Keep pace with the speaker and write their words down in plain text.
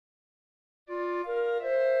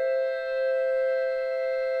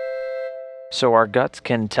So our guts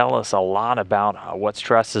can tell us a lot about what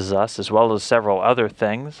stresses us, as well as several other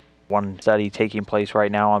things. One study taking place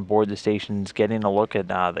right now on board the station is getting a look at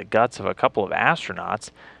the guts of a couple of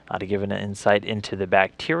astronauts to give an insight into the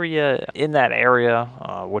bacteria in that area,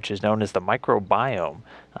 which is known as the microbiome,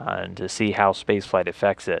 and to see how spaceflight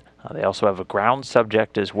affects it. They also have a ground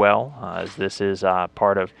subject as well, as this is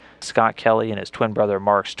part of Scott Kelly and his twin brother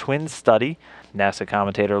Mark's twin study. NASA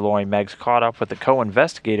commentator Lori Meggs caught up with the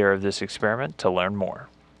co-investigator of this experiment to learn more.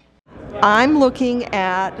 I'm looking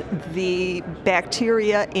at the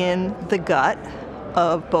bacteria in the gut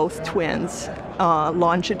of both twins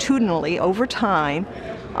longitudinally over time,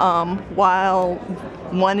 while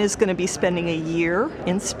one is going to be spending a year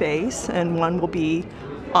in space and one will be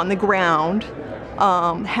on the ground.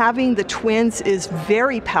 Having the twins is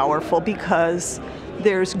very powerful because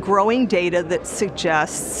there's growing data that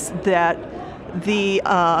suggests that the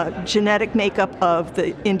genetic makeup of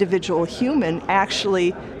the individual human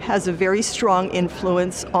actually has a very strong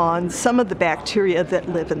influence on some of the bacteria that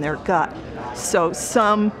live in their gut. So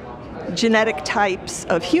some genetic types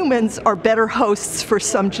of humans are better hosts for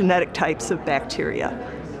some genetic types of bacteria.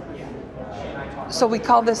 So we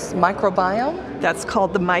call this microbiome? That's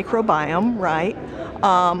called the microbiome, right?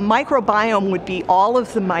 Microbiome would be all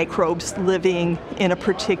of the microbes living in a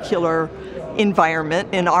particular environment.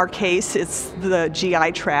 In our case, it's the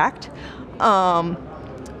GI tract.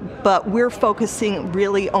 But we're focusing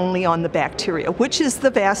really only on the bacteria, which is the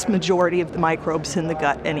vast majority of the microbes in the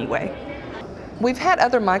gut anyway. We've had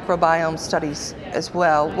other microbiome studies as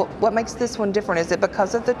well. What makes this one different? Is it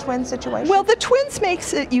because of the twin situation? Well, the twins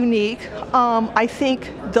makes it unique. I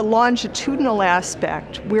think the longitudinal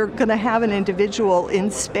aspect, we're going to have an individual in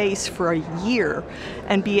space for a year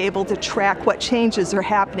and be able to track what changes are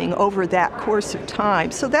happening over that course of time.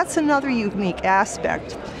 So that's another unique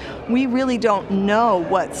aspect. We really don't know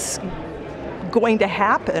what's going to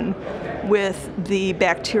happen with the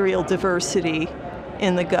bacterial diversity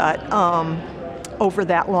in the gut over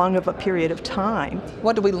that long of a period of time.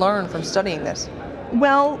 What do we learn from studying this?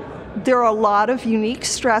 Well, there are a lot of unique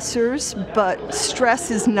stressors, but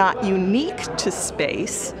stress is not unique to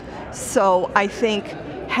space. So I think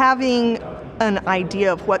having an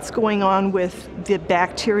idea of what's going on with the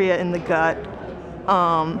bacteria in the gut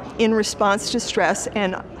in response to stress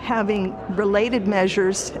and having related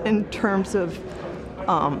measures in terms of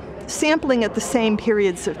sampling at the same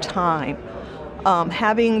periods of time,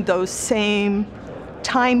 having those same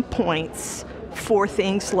time points for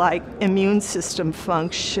things like immune system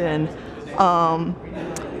function,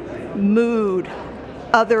 mood,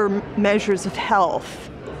 other measures of health,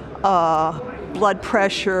 blood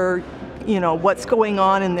pressure, what's going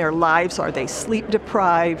on in their lives, are they sleep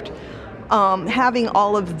deprived? Having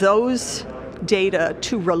all of those data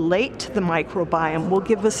to relate to the microbiome will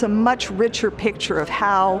give us a much richer picture of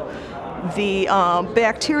how the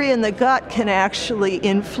bacteria in the gut can actually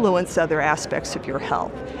influence other aspects of your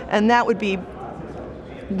health. And that would be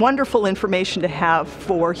wonderful information to have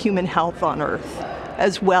for human health on Earth,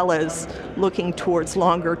 as well as looking towards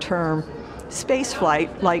longer-term space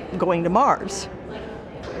flight, like going to Mars.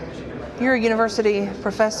 You're a university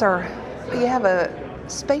professor. You have a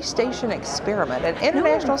space station experiment, an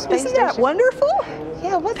international space station. Isn't that wonderful?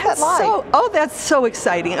 Yeah, what's that like? That's so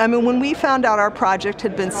exciting. I mean, when we found out our project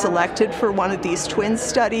had been selected for one of these twin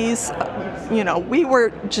studies, we were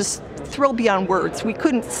just thrilled beyond words. We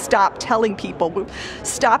couldn't stop telling people,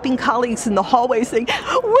 stopping colleagues in the hallway saying,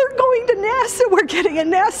 we're going to NASA, we're getting a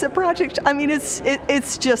NASA project. I mean,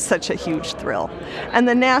 it's just such a huge thrill. And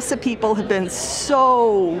the NASA people have been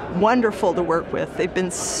so wonderful to work with. They've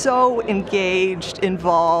been so engaged,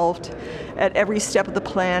 involved at every step of the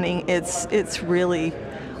planning. It's really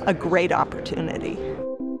a great opportunity.